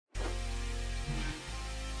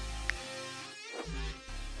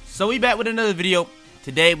So we back with another video.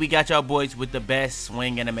 Today we got y'all boys with the best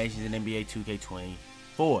swing animations in NBA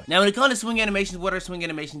 2K24. Now when it comes to swing animations, what are swing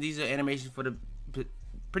animations? These are animations for the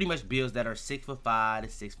pretty much builds that are 6'5" to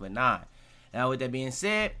 6'9". Now with that being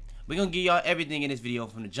said, we're gonna give y'all everything in this video,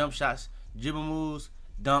 from the jump shots, dribble moves,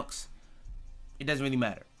 dunks. It doesn't really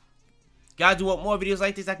matter. Guys, do want more videos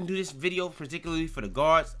like this? I can do this video particularly for the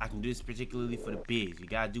guards. I can do this particularly for the bigs. You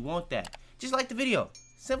guys do want that? Just like the video.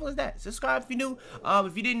 Simple as that. Subscribe if you're new.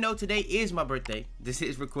 If you didn't know, today is my birthday. This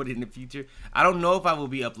is recorded in the future. I don't know if I will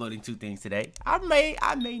be uploading 2 things today. I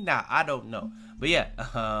may not. I don't know. But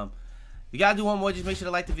yeah, you guys do want more, just make sure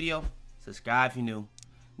to like the video. Subscribe if you're new.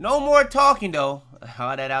 No more talking though.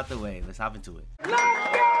 All that out the way. Let's hop into it.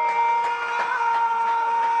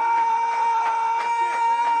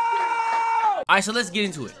 Alright, so let's get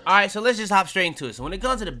into it. Alright, so let's just hop straight into it. So when it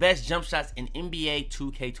comes to the best jump shots in NBA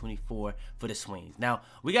 2K24 for the swings. Now,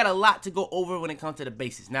 we got a lot to go over when it comes to the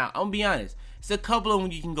basics. Now, I'm gonna be honest. It's a couple of them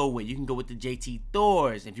you can go with. You can go with the JT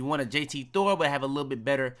Thors. If you want a JT Thor but have a little bit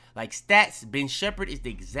better like stats, Ben Shepherd is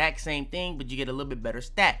the exact same thing, but you get a little bit better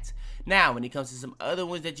stats. Now, when it comes to some other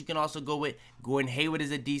ones that you can also go with, Gordon Hayward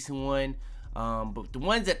is a decent one. But the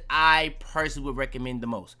ones that I personally would recommend the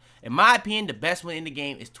most, in my opinion, the best one in the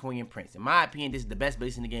game is Taurean Prince. In my opinion, this is the best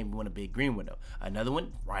base in the game if you want a big green window. Another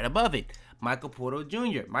one right above it, MyCourt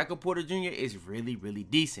Jr. MyCourt Jr. is really, really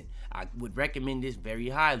decent. I would recommend this very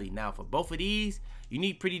highly. Now, for both of these, you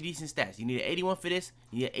need pretty decent stats. You need an 81 for this,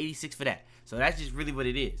 you need an 86 for that. So that's just really what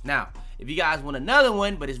it is. Now, if you guys want another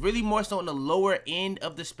one, but it's really more so on the lower end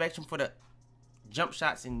of the spectrum for the jump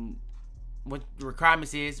shots and what the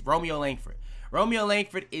requirements is, Romeo Langford. Romeo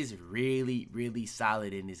Langford is really, really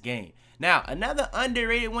solid in this game. Now, another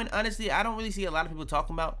underrated one, honestly, I don't really see a lot of people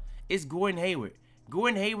talking about, is Gordon Hayward.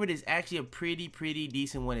 Gordon Hayward is actually a pretty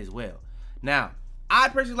decent one as well. Now, I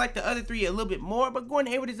personally like the other 3 a little bit more, but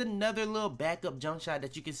Gordon Hayward is another little backup jump shot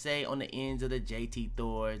that you can say on the ends of the JT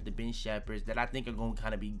Thors, the Ben Shepherds, that I think are going to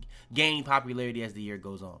kind of be gain popularity as the year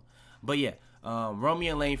goes on. But yeah,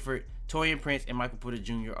 Romeo Langford, Taurean Prince, and MyCourt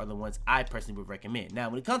Jr. are the ones I personally would recommend. Now,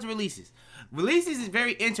 when it comes to releases is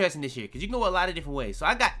very interesting this year because you can go a lot of different ways. So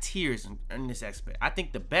I got tiers in this aspect. I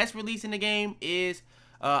think the best release in the game is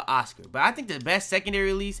Oscar, but I think the best secondary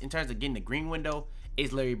release in terms of getting the green window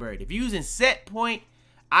is Larry Bird. If you're using set point,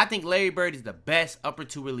 I think Larry Bird is the best upper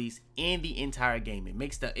 2 release in the entire game. It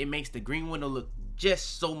makes the green window look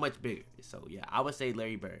just so much bigger. So yeah, I would say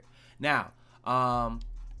Larry Bird. Now,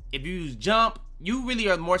 if you use jump, you really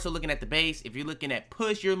are more so looking at the base. If you're looking at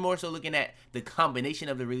push, you're more so looking at the combination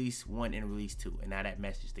of the release 1 and release 2, and how that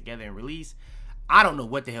meshes together in release. I don't know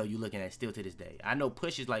what the hell you're looking at still to this day. I know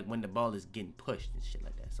push is like when the ball is getting pushed and shit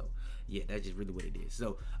like that. So yeah, that's just really what it is.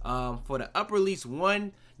 So for the up release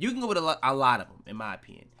 1, you can go with a lot of them in my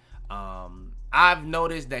opinion. I've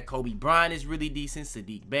noticed that Kobe Bryant is really decent.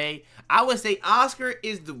 Sadiq Bey. I would say Oscar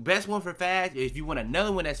is the best one for fast. If you want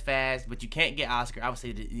another one that's fast, but you can't get Oscar, I would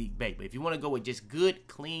say Sadiq Bey. But if you want to go with just good,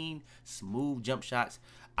 clean, smooth jump shots,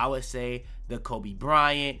 I would say the Kobe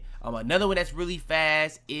Bryant. Another one that's really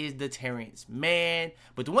fast is the Terrence Mann.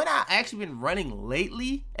 But the one I actually been running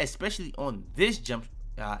lately, especially on this jump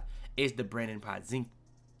shot, is the Brandon Podzingis.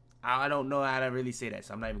 I don't know how to really say that,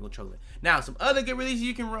 so I'm not even going to troll it. Now, some other good releases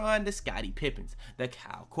you can run, the Scottie Pippins, the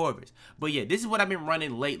Kyle Korvers. But yeah, this is what I've been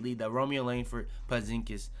running lately, the Romeo Langford,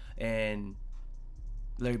 Podzingis, and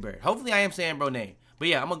Larry Bird. Hopefully I am saying bro name. But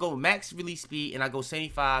yeah, I'm going to go with max release speed, and I go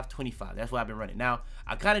 75-25. That's what I've been running. Now,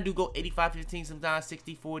 I kind of do go 85-15 sometimes,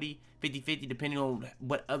 60-40, 50-50, depending on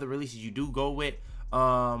what other releases you do go with.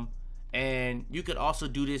 And you could also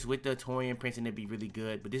do this with the Taurean Prince and it'd be really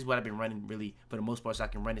good. But this is what I've been running really for the most part, so I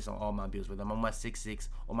can run this on all my builds, whether I'm on my 6'6"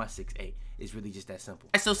 or my 6'8". It's really just that simple.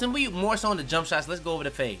 Right, so since we more so on the jump shots, let's go over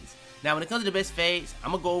the fades. Now when it comes to the best fades,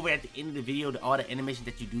 I'm gonna go over at the end of the video all the animations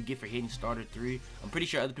that you do get for hitting starter 3. I'm pretty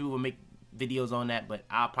sure other people will make videos on that, but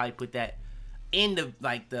I'll probably put that in the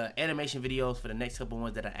the animation videos for the next couple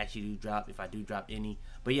ones that I actually do drop, if I do drop any.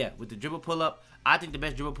 But yeah, with the dribble pull up, I think the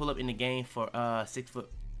best dribble pull up in the game for 6'5"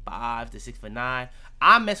 to 6'9".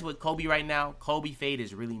 I'm messing with Kobe right now. Kobe fade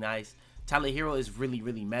is really nice. Tyler Hero is really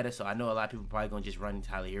meta, so I know a lot of people probably gonna just run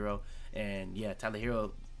Tyler Hero. And yeah, Tyler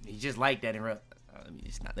Hero, he's just like that in real.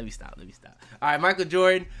 Let me stop. All right, Michael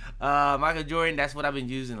Jordan. Michael Jordan, that's what I've been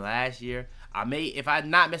using last year. If I'm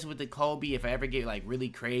not messing with the Kobe, if I ever get like really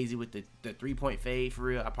crazy with the 3-point fade for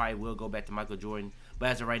real, I probably will go back to Michael Jordan. But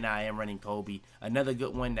as of right now, I am running Kobe. Another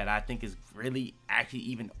good one that I think is really actually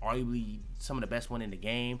even arguably some of the best one in the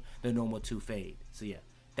game, the normal 2 fade. So yeah,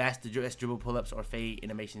 That's the best dribble pull-ups or fade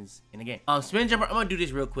animations in the game. Spin jumper, I'm gonna do this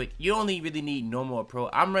real quick. You only really need normal or pro.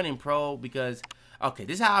 I'm running pro because, okay,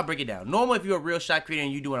 this is how I break it down. Normal if you're a real shot creator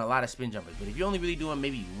and you're doing a lot of spin jumpers, but if you're only really doing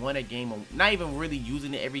maybe one a game, or not even really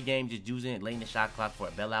using it every game, just using it late in the shot clock for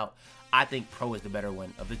a bailout, I think pro is the better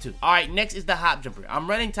one of the two. All right, next is the hop jumper. I'm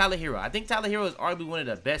running Tyler Hero. I think Tyler Hero is arguably one of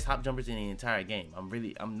the best hop jumpers in the entire game.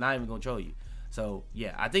 I'm not even gonna troll you. So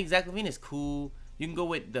yeah, I think Zach LaVine is cool. You can go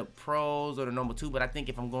with the pros or the normal too, but I think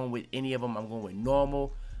if I'm going with any of them, I'm going with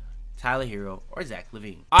normal, Tyler Hero, or Zach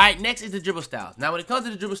LaVine. All right, next is the dribble styles. Now, when it comes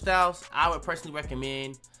to the dribble styles, I would personally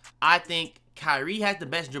recommend, I think Kyrie has the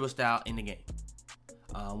best dribble style in the game.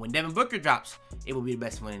 When Devin Booker drops, it will be the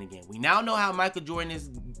best one in the game. We now know how Michael Jordan is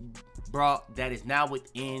brought. That is now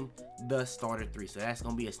within the starter 3. So that's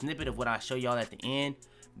going to be a snippet of what I'll show y'all at the end.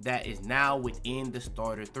 That is now within the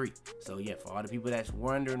starter 3. So yeah, for all the people that's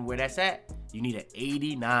wondering where that's at, you need an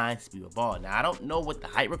 89 speed of ball. Now, I don't know what the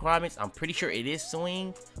height requirements. I'm pretty sure it is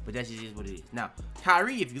swing, but that's just what it is. Now,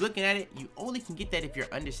 Kyrie, if you're looking at it, you only can get that if you're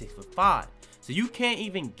under 6'5". So you can't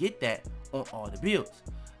even get that on all the builds.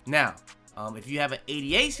 Now, if you have an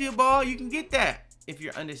 88 speed of ball, you can get that if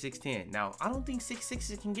you're under 6'10". Now, I don't think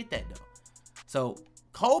 6'6" can get that though. So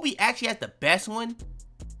Kobe actually has the best one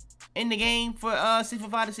in the game for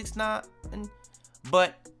 6'5" to 6'9",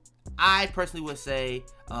 but I personally would say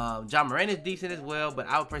John Moran is decent as well, but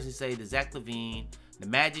I would personally say the Zach LaVine, the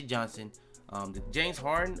Magic Johnson, the James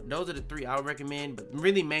Harden. Those are the 3 I would recommend, but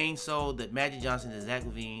really main so the Magic Johnson, the Zach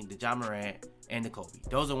LaVine, the John Moran, and the Kobe.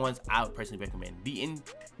 Those are the ones I would personally recommend.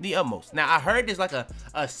 The utmost. Now I heard there's like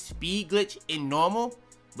a speed glitch in normal,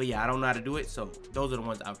 but yeah, I don't know how to do it, so those are the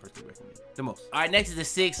ones I would personally recommend the most. All right, next is the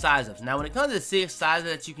SIG size-ups. Now, when it comes to the SIG size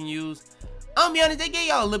that you can use, I'll be honest, they gave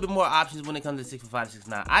y'all a little bit more options when it comes to 6'5" to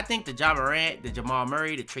 6'9". I think the Ja Morant, the Jamal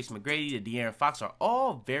Murray, the Tracy McGrady, the De'Aaron Fox are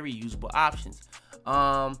all very usable options.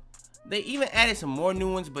 They even added some more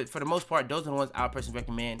new ones, but for the most part, those are the ones I would personally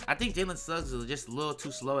recommend. I think Jalen Suggs is just a little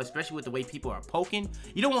too slow, especially with the way people are poking.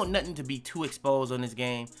 You don't want nothing to be too exposed on this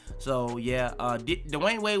game. So yeah,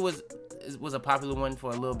 Dwayne Wade was a popular one for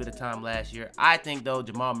a little bit of time last year. I think though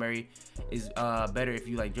Jamal Murray is better if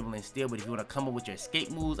you like dribbling and steal, but if you want to come up with your escape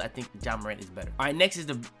moves, I think John Morant is better. All right, next is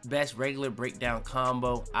the best regular breakdown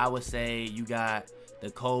combo. I would say you got the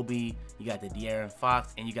Kobe, you got the De'Aaron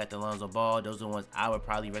Fox, and you got the Lonzo Ball. Those are the ones I would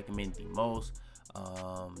probably recommend the most.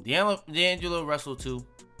 D'Angelo Russell too.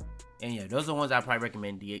 And yeah, those are the ones I probably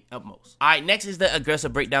recommend the utmost. All right, next is the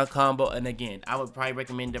aggressive breakdown combo. And again, I would probably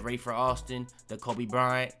recommend the Rayford Austin, the Kobe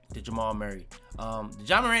Bryant, the Jamal Murray. The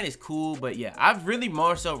John Moran is cool, but yeah, I've really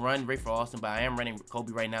more so run Rayford Austin, but I am running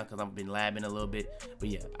Kobe right now because I've been labbing a little bit. But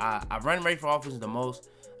yeah, I run Rayford Austin the most.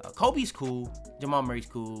 Kobe's cool, Jamal Murray's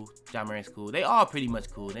cool, John Moran's cool. They all pretty much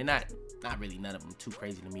cool. They're not really none of them too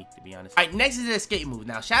crazy to me, to be honest. All right, next is the escape move.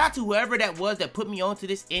 Now, shout out to whoever that was that put me onto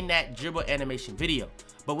this in that dribble animation video.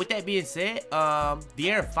 But with that being said,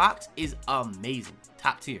 De'Aaron Fox is amazing,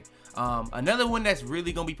 top tier. Another one that's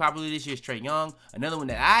really gonna be popular this year is Trae Young. Another one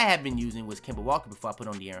that I have been using was Kemba Walker before I put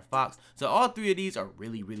on De'Aaron Fox. So all 3 of these are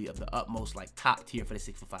really of the utmost, like top tier for the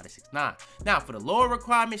 6'5" to 6'9". Now for the lower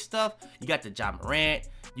requirement stuff, you got the Ja Morant,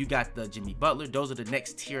 you got the Jimmy Butler. Those are the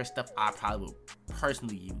next tier stuff I probably will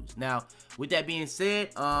personally use. Now with that being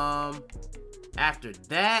said, after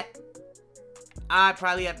that, I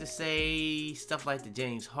probably have to say stuff like the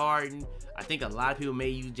James Harden. I think a lot of people may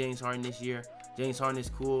use James Harden this year. James Harden is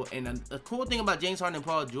cool. And the cool thing about James Harden and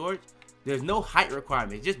Paul George, there's no height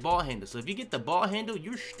requirement. It's just ball handle. So if you get the ball handle,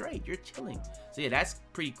 you're straight. You're chilling. So yeah, that's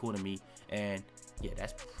pretty cool to me. And yeah,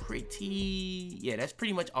 that's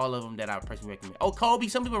pretty much all of them that I would personally recommend. Oh, Kobe.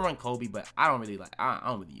 Some people run Kobe, but I don't really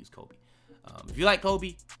use Kobe. If you like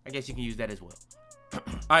Kobe, I guess you can use that as well.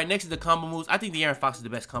 All right, next is the combo moves. I think the De'Aaron Fox is the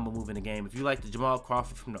best combo move in the game. If you like the Jamal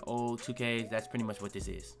Crawford from the old 2Ks, that's pretty much what this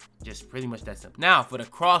is. Just pretty much that simple. Now, for the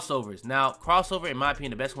crossovers. Now, crossover, in my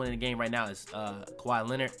opinion, the best one in the game right now is Kawhi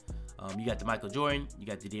Leonard. You got the Michael Jordan, you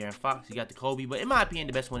got the De'Aaron Fox, you got the Kobe, but in my opinion,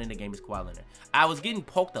 the best one in the game is Kawhi Leonard. I was getting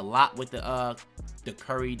poked a lot with the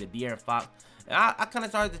Curry, the De'Aaron Fox. I kind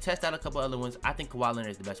of started to test out a couple other ones. I think Kawhi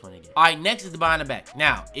Leonard is the best one in the game. All right, next is the behind the back.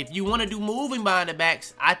 Now, if you want to do moving behind the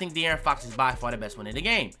backs, I think De'Aaron Fox is by far the best one in the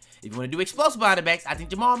game. If you want to do explosive behind the backs, I think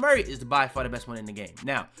Jamal Murray is by far the best one in the game.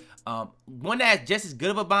 Now, one that has just as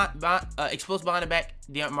good of a explosive behind the back,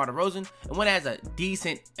 DeMar DeRozan, and one that has a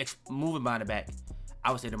decent moving behind the back,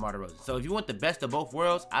 I would say DeMar DeRozan. So if you want the best of both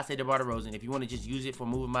worlds, I say DeMar DeRozan. If you want to just use it for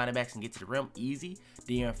moving behind the backs and get to the rim, easy,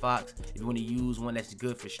 De'Aaron Fox. If you want to use one that's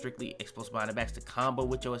good for strictly explosive behind the backs to combo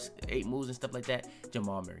with your 8 moves and stuff like that,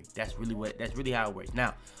 Jamal Murray. That's really how it works.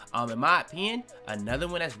 Now, in my opinion, another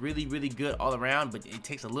one that's really good all around, but it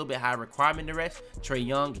takes a little bit higher requirement than the rest, Trae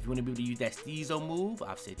Young. If you want to be able to use that Steezo move,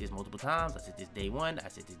 I've said this multiple times. I said this day 1, I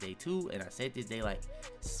said this day 2, and I said this day like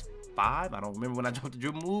 5. I don't remember when I dropped the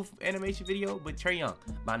dribble move animation video, but Trae Young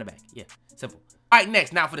behind the back. Yeah, simple. All right,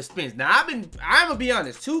 next, now for the spins. Now I'm gonna be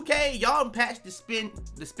honest, 2K, y'all patched the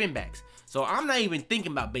spin backs, so I'm not even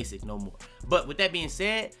thinking about basics no more. But with that being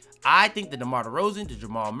said, I think the DeMar DeRozan, the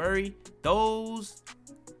Jamal Murray, those,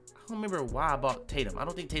 I don't remember why I bought Tatum. I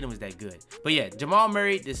don't think Tatum was that good. But yeah, Jamal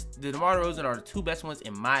Murray, the DeMar DeRozan are the 2 best ones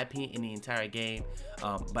in my opinion in the entire game.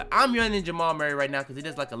 But I'm running Jamal Murray right now because it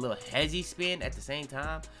does like a little hezzy spin at the same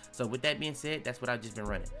time. So with that being said, that's what I've just been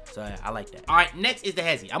running. So I like that. All right, next is the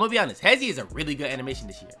hezzy. I'm gonna be honest, hezzy is a really good animation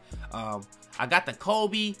this year. I got the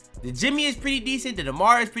Kobe, the Jimmy is pretty decent, the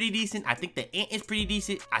DeMar is pretty decent. I think the Ant is pretty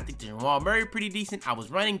decent. I think the Jamal Murray pretty decent. I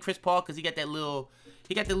was running Chris Paul because he got the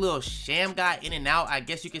little sham guy in and out, I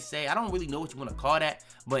guess you could say. I don't really know what you want to call that,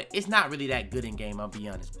 but it's not really that good in game, I'll be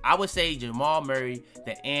honest. I would say Jamal Murray,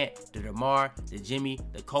 the Ant, the DeMar, the Jimmy,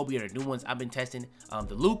 the Kobe are the new ones I've been testing.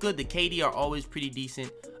 The Luka, the KD are always pretty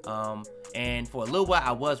decent. And for a little while,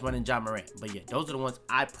 I was running Ja Morant. But yeah, those are the ones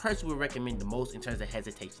I personally would recommend the most in terms of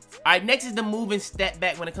hesitations. All right, next is the moving step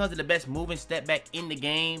back. When it comes to the best moving step back in the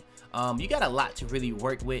game, you got a lot to really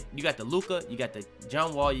work with. You got the Luka, you got the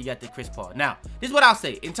John Wall, you got the Chris Paul. Now, this is what I'll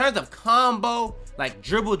say. In terms of combo, like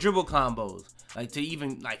dribble combos, like to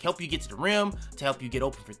even like help you get to the rim, to help you get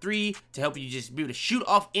open for 3, to help you just be able to shoot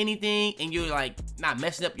off anything, and you're like not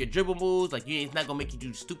messing up your dribble moves, like it's not gonna make you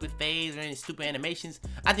do stupid fades or any stupid animations.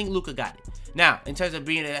 I think Luka got it. Now, in terms of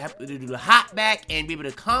being able to do the hot back and be able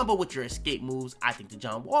to combo with your escape moves, I think the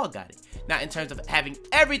John Wall got it. Now, in terms of having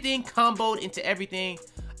everything comboed into everything,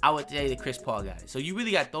 I would say the Chris Paul got it. So you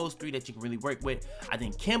really got those 3 that you can really work with. I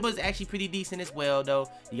think Kemba's actually pretty decent as well, though.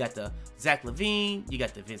 You got the Zach LaVine, you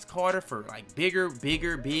got the Vince Carter for like big.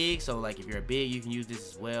 So like if you're a big, you can use this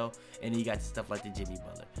as well. And then you got the stuff like the Jimmy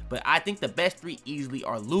Butler. But I think the best 3 easily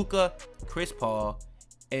are Luka, Chris Paul,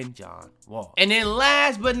 and John Wall. And then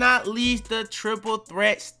last but not least, the triple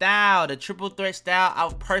threat style. The triple threat style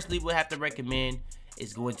I personally would have to recommend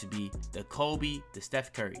is going to be the Kobe, the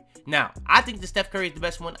Steph Curry. Now, I think the Steph Curry is the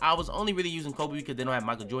best one. I was only really using Kobe because they don't have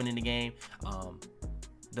Michael Jordan in the game.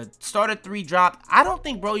 The starter 3 dropped. I don't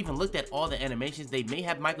think bro even looked at all the animations. They may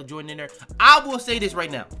have Michael Jordan in there. I will say this right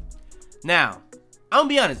now. Now, I'm gonna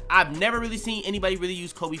be honest. I've never really seen anybody really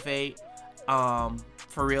use Kobe Fade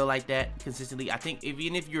for real like that consistently. I think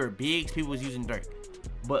even if you're big, people was using Dirk.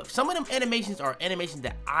 But some of them animations are animations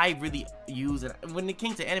that I really use. And when it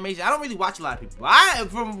came to animation, I don't really watch a lot of people.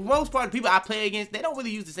 For the most part, the people I play against, they don't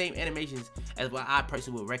really use the same animations as what I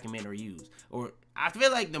personally would recommend or use. Or I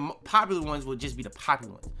feel like the popular ones would just be the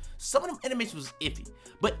popular ones. Some of them animations was iffy.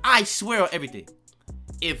 But I swear on everything,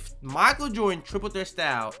 if Michael Jordan triple threat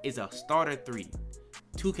style is a starter 3,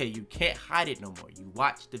 2K, you can't hide it no more. You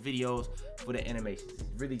watch the videos for the animations. It's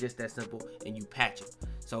really just that simple, and you patch them.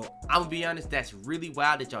 So I'm gonna be honest, that's really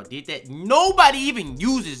wild that y'all did that. Nobody even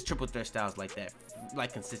uses triple threat styles like that,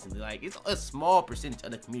 like consistently. Like it's a small percentage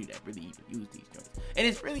of the community that really even use these joints, and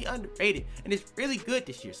it's really underrated, and it's really good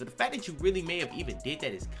this year. So the fact that you really may have even did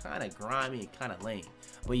that is kind of grimy and kind of lame.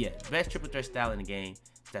 But yeah, best triple threat style in the game,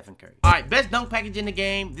 Stephen Curry. All right, best dunk package in the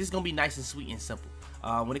game. This is gonna be nice and sweet and simple.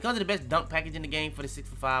 When it comes to the best dunk package in the game for the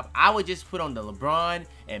 6-for-5, I would just put on the LeBron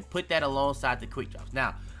and put that alongside the quick drops.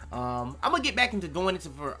 Now, I'm gonna get back into going into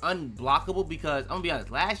for unblockable because I'm gonna be honest,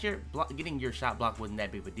 last year getting your shot block wasn't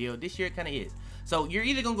that big of a deal. This year it kind of is. So you're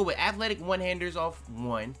either gonna go with athletic one-handers off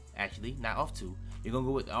 1, actually not off 2. You're gonna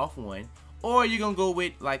go with off 1, or you're gonna go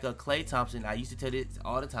with like a Klay Thompson. I used to tell this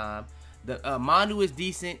all the time. The Manu is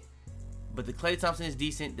decent, but the Klay Thompson is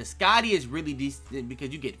decent. The Scotty is really decent because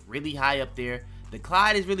you get really high up there. The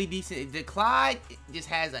Clyde is really decent. The Clyde just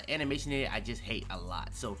has an animation in it I just hate a lot.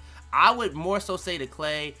 So I would more so say the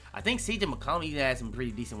Klay. I think CJ McCollum even has some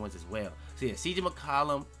pretty decent ones as well. So yeah, CJ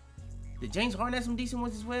McCollum. Did James Harden have some decent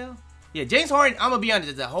ones as well? Yeah, James Harden, I'm gonna be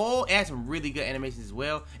honest, as a whole, it has some really good animations as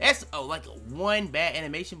well. That's like one bad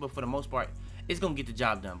animation, but for the most part, it's gonna get the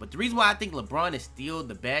job done. But the reason why I think LeBron is still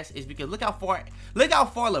the best is because look how far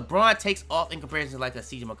LeBron takes off in comparison to like a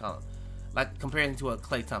CJ McCollum, like comparing to a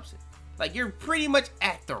Klay Thompson. Like, you're pretty much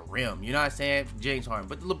at the rim, you know what I'm saying, James Harden.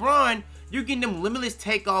 But LeBron, you're getting them limitless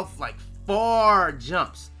takeoff, like, far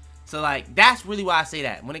jumps. So, like, that's really why I say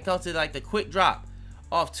that. When it comes to, like, the quick drop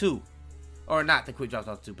off 2, or not the quick drop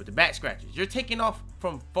shots too, but the back scratchers. You're taking off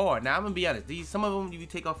from far. Now I'm gonna be honest, some of them you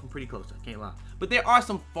take off from pretty close. I can't lie, but there are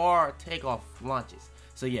some far takeoff launches.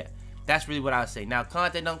 So yeah, that's really what I would say. Now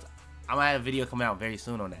contact dunks, I'm gonna have a video coming out very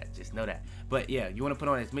soon on that. Just know that. But yeah, you want to put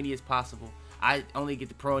on as many as possible. I only get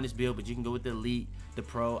the pro in this build, but you can go with the elite, the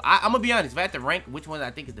pro. I'm gonna be honest, if I had to rank which one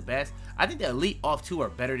I think is the best, I think the elite off 2 are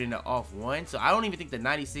better than the off 1. So I don't even think the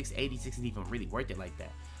 96, 86 is even really worth it like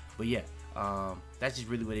that. But yeah, that's just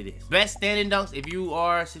really what it is. Best standing dunks, if you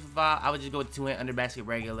are 6'5", I would just go with the 2-hand under basket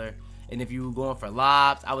regular. And if you going for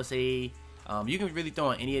lobs, I would say you can really throw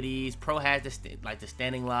on any of these. Pro has the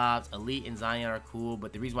standing lobs. Elite and Zion are cool,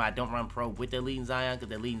 but the reason why I don't run pro with the elite and Zion, because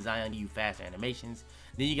the elite and Zion give you faster animations.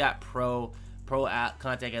 Then you got pro out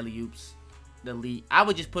contact alley-oops. The elite, I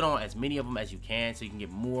would just put on as many of them as you can, so you can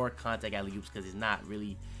get more contact alley-oops, because it's not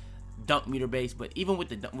really dunk meter based. But even with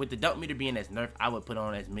the dunk meter being as nerfed, I would put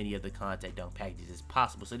on as many of the contact dunk packages as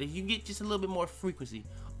possible, so that you get just a little bit more frequency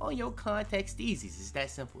on your contact steezies. It's that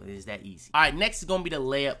simple. It is that easy. All right, next is gonna be the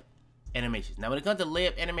layup animations. Now when it comes to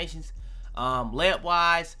layup animations, layup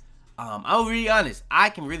wise, I'll be honest,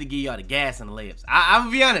 I can really give y'all the gas on the layups. I'm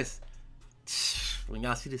gonna be honest. When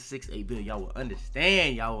y'all see the 6'8" build, y'all will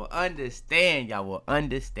understand. Y'all will understand. Y'all will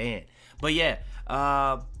understand. But yeah,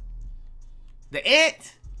 the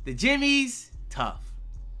Ant, the Jimmys, tough,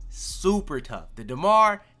 super tough. The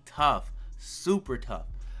DeMar, tough, super tough.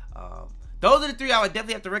 Those are the 3 I would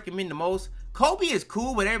definitely have to recommend the most. Kobe is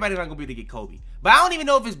cool, but everybody's not gonna be able to get Kobe. But I don't even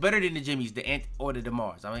know if it's better than the Jimmys, the Ant, or the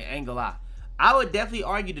DeMars. I mean, I ain't gonna lie. I would definitely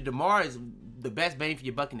argue the DeMar is the best bang for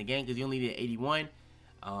your buck in the game, because you only need 81.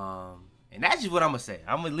 And that's just what I'm gonna say.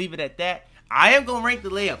 I'm gonna leave it at that. I am gonna rank the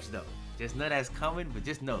layups though. Just know that's coming, but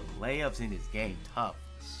just know layups in this game tough,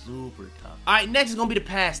 super tough. All right, next is gonna be the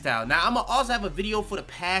pass style. Now I'm gonna also have a video for the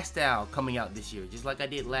pass style coming out this year, just like I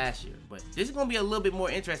did last year. But this is gonna be a little bit more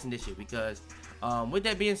interesting this year, because with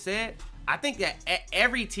that being said, I think that at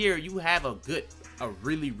every tier you have a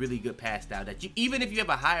really good pass style that you, even if you have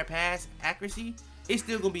a higher pass accuracy, it's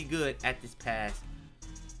still gonna be good at this pass.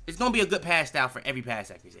 It's gonna be a good pass style for every pass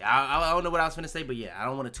accuracy. I don't know what I was gonna say, but yeah, I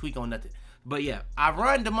don't want to tweak on nothing. But yeah, I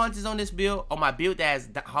run DeMontis on this build. On my build that has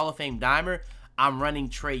Hall of Fame Dimer, I'm running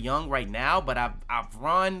Trae Young right now, but I've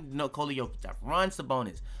run Nikola Jokic, I've run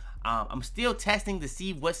Sabonis. I'm still testing to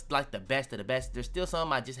see what's like the best of the best. There's still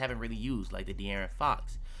some I just haven't really used, like the De'Aaron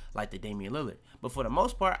Fox, like the Damian Lillard. But for the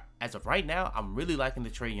most part, as of right now, I'm really liking the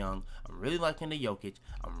Trae Young. I'm really liking the Jokic.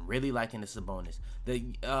 I'm really liking the Sabonis.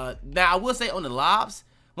 Now I will say on the lobs,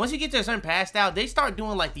 once you get to a certain pass style, they start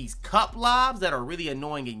doing like these cup lobs that are really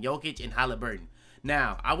annoying in Jokic and Halliburton.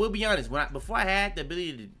 Now, I will be honest, before I had the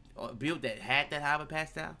ability to build that had that high of a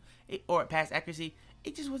pass style, or pass accuracy,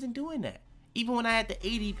 it just wasn't doing that. Even when I had the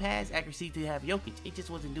 80 pass accuracy to have Jokic, it just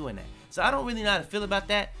wasn't doing that. So I don't really know how to feel about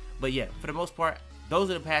that. But yeah, for the most part, those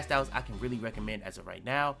are the pass styles I can really recommend as of right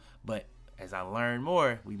now. But as I learn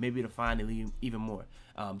more, we may be able to find even more.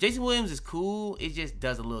 Jason Williams is cool. It just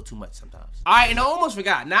does a little too much sometimes. All right, and I almost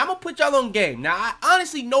forgot. Now, I'm going to put y'all on game. Now, I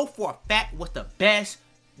honestly know for a fact what's the best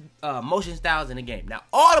motion styles in the game. Now,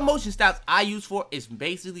 all the motion styles I use for is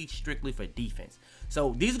basically strictly for defense.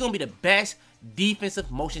 So, these are going to be the best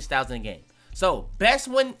defensive motion styles in the game. So, best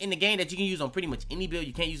one in the game that you can use on pretty much any build.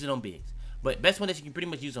 You can't use it on bigs. But best one that you can pretty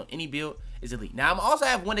much use on any build is elite. Now, I'm also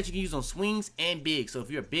have one that you can use on swings and bigs. So,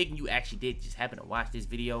 if you're a big and you actually did just happen to watch this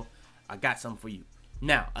video, I got something for you.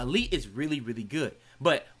 Now, elite is really good.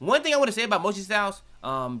 But one thing I want to say about motion styles,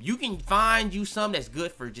 you can find you some that's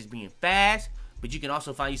good for just being fast, but you can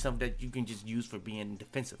also find you some that you can just use for being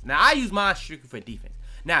defensive. Now, I use mine strictly for defense.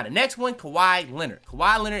 Now, the next one, Kawhi Leonard.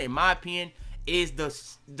 Kawhi Leonard, in my opinion, is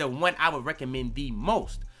the one I would recommend the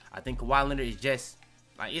most. I think Kawhi Leonard is just,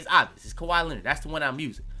 like, it's obvious. It's Kawhi Leonard. That's the one I'm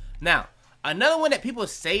using. Now, another one that people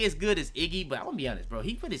say is good is Iggy, but I'm going to be honest, bro.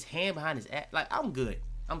 He put his hand behind his ass. Like, I'm good.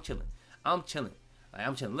 I'm chilling. Like,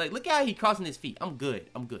 I'm chilling. Like, look how he crossing his feet. I'm good.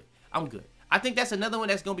 I think that's another one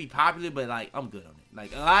that's going to be popular, but, like, I'm good on it.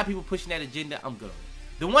 Like, a lot of people pushing that agenda. I'm good on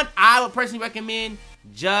it. The one I would personally recommend,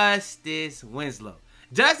 Justice Winslow.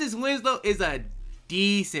 Justice Winslow is a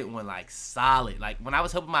decent one, like, solid. Like, when I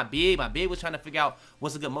was helping my big was trying to figure out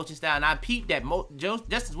what's a good motion style, and I peeped that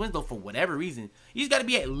Justice Winslow, for whatever reason, you just got to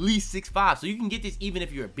be at least 6'5", so you can get this even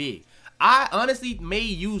if you're a big. I honestly may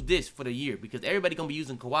use this for the year because everybody gonna be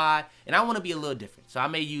using Kawhi, and I want to be a little different, so I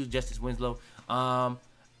may use Justice Winslow.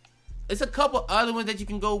 It's a couple other ones that you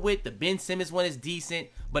can go with. The Ben Simmons one is decent,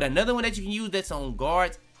 but another one that you can use that's on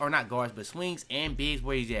guards, or not guards, but swings and bigs.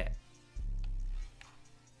 Where he's at?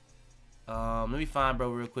 Let me find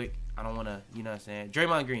bro real quick. I don't want to, you know what I'm saying.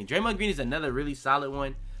 Draymond Green. Draymond Green is another really solid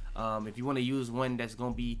one. If you want to use one that's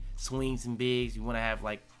gonna be swings and bigs, you want to have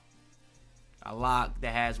like a lock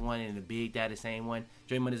that has one and a big that has the same one.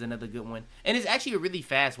 Draymond is another good one. And it's actually a really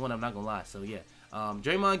fast one, I'm not going to lie. So, yeah.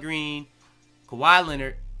 Draymond Green, Kawhi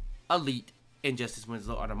Leonard, Elite, and Justice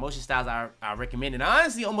Winslow are the motion styles I recommend. And I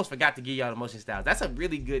honestly almost forgot to give y'all the motion styles. That's a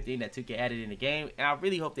really good thing that 2K added in the game. And I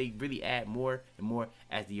really hope they really add more and more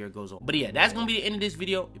as the year goes on. But yeah, that's going to be the end of this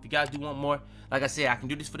video. If you guys do want more, like I said, I can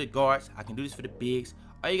do this for the guards. I can do this for the bigs.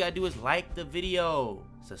 All you got to do is like the video.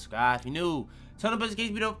 Subscribe if you're new. Turn on notifications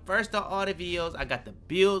to be the first on all the videos. I got the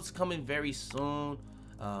builds coming very soon.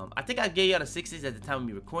 I think I gave y'all the 6s at the time of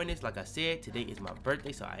me recording this. Like I said, today is my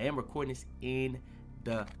birthday, so I am recording this in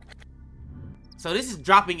the... So this is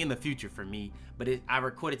dropping in the future for me, but I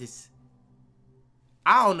recorded this...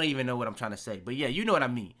 I don't even know what I'm trying to say, but yeah, you know what I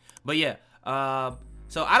mean. But yeah,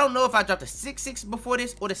 so I don't know if I dropped the 6.6 before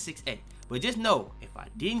this or the 6.8, but just know, if I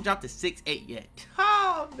didn't drop the 6.8 yet,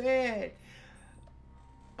 oh man,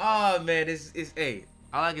 it's hey.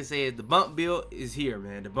 All I can say is the bump build is here,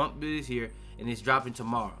 man. The bump build is here, and it's dropping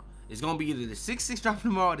tomorrow. It's gonna be either the 6.6 dropping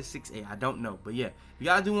tomorrow or the 6.8. I don't know, but yeah, if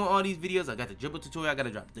y'all doing all these videos, I got the dribble tutorial I gotta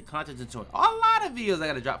drop, the content tutorial, a lot of videos I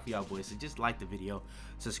gotta drop for y'all boys. So just like the video,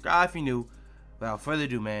 subscribe if you're new. Without further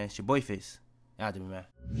ado, man, it's your boy Fitz. Out to me, man.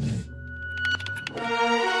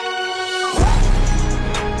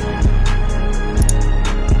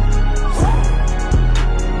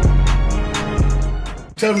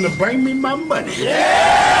 Tell them to bring me my money.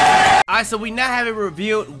 Yeah! Alright, so we now have it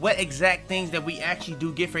revealed what exact things that we actually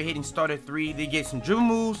do get for hitting starter 3. They get some dribble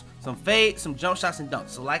moves, some fades, some jump shots, and dunks.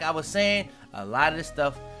 So like I was saying, a lot of the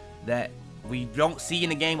stuff that we don't see in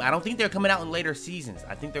the game, I don't think they're coming out in later seasons.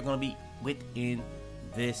 I think they're going to be within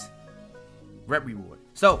this rep reward.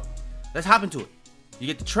 So let's hop into it. You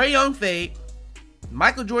get the Trae Young fade,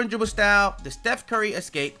 Michael Jordan dribble style, the Steph Curry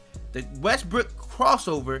escape, the Westbrook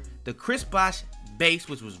crossover, the Chris Bosh base,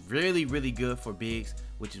 which was really good for bigs,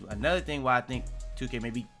 which is another thing why I think 2K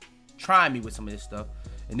may be trying me with some of this stuff.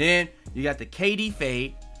 And then you got the KD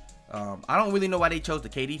fade. I don't really know why they chose the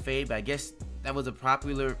KD fade, but I guess that was a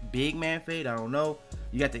popular big man fade. I don't know.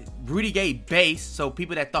 You got the Rudy Gay base, so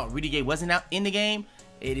people that thought Rudy Gay wasn't out in the game,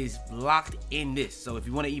 it is locked in this. So if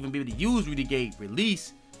you want to even be able to use Rudy Gay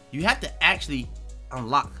release, you have to actually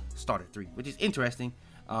unlock starter 3, which is interesting.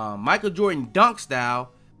 Michael Jordan dunk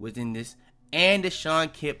style was in this, and the Sean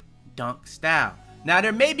Kemp dunk style. Now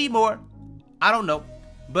there may be more, I don't know,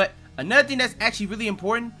 but another thing that's actually really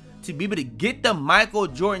important, to be able to get the Michael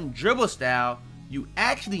Jordan dribble style, you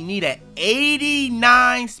actually need an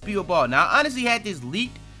 89 speed of ball. Now I honestly had this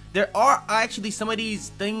leaked. There are actually some of these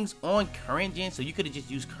things on current gen, so you could have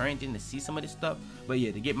just used current gen to see some of this stuff. But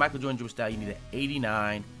yeah, to get Michael Jordan dribble style, you need an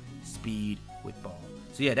 89 speed with ball.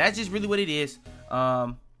 So yeah, that's just really what it is.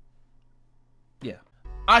 Yeah.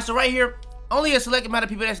 Alright, so right here, only a select amount of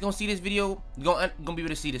people that's gonna see this video gonna be able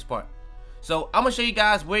to see this part. So I'm gonna show you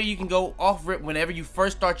guys where you can go off rip whenever you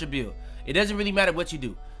first start your build. It doesn't really matter what you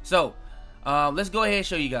do. So let's go ahead and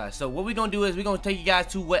show you guys. So what we're gonna do is we're gonna take you guys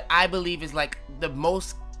to what I believe is like the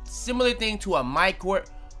most similar thing to a MyCourt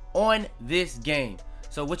on this game.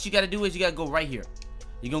 So what you gotta do is you gotta go right here.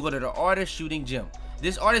 You're gonna go to the Artist Shooting Gym.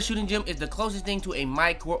 This Artist Shooting Gym is the closest thing to a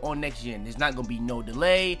MyCourt on next gen. There's not gonna be no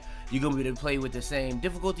delay. You're gonna be able to play with the same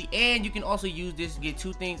difficulty, and you can also use this to get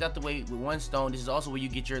 2 things out the way with 1 stone. This is also where you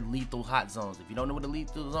get your lethal hot zones. If you don't know what a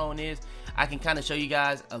lethal zone is, I can kind of show you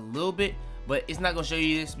guys a little bit, but it's not gonna show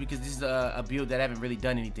you this because this is a build that I haven't really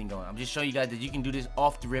done anything on. I'm just showing you guys that you can do this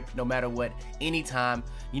off the rip no matter what, anytime.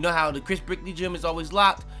 You know how the Chris Brickley gym is always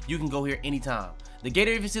locked? You can go here anytime. The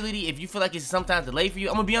Gatorade facility, if you feel like it's sometimes delayed for you,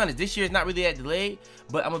 I'm gonna be honest, this year is not really that delayed,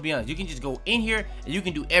 but I'm gonna be honest, you can just go in here and you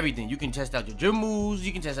can do everything. You can test out your dribble moves,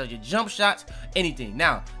 you can test out your jump shots, anything.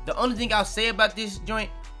 Now, the only thing I'll say about this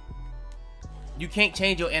joint, you can't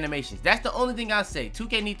change your animations. That's the only thing I'll say.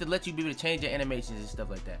 2K needs to let you be able to change your animations and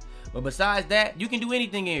stuff like that. But besides that, you can do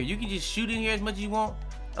anything in here. You can just shoot in here as much as you want.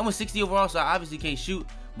 I'm a 60 overall, so I obviously can't shoot,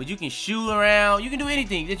 but you can shoot around. You can do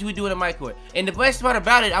anything that you would do in a MyCourt. And the best part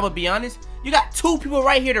about it, I'm gonna be honest, you got 2 people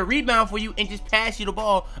right here to rebound for you and just pass you the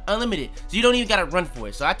ball unlimited. So you don't even gotta run for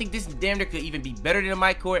it. So I think this damn near could even be better than a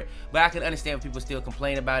MyCourt, but I can understand when people still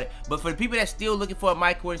complain about it. But for the people that's still looking for a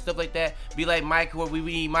MyCourt and stuff like that, be like MyCourt, we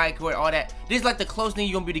need MyCourt, all that. This is like the closest thing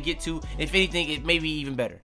you're gonna be able to get to. If anything, it may be even better.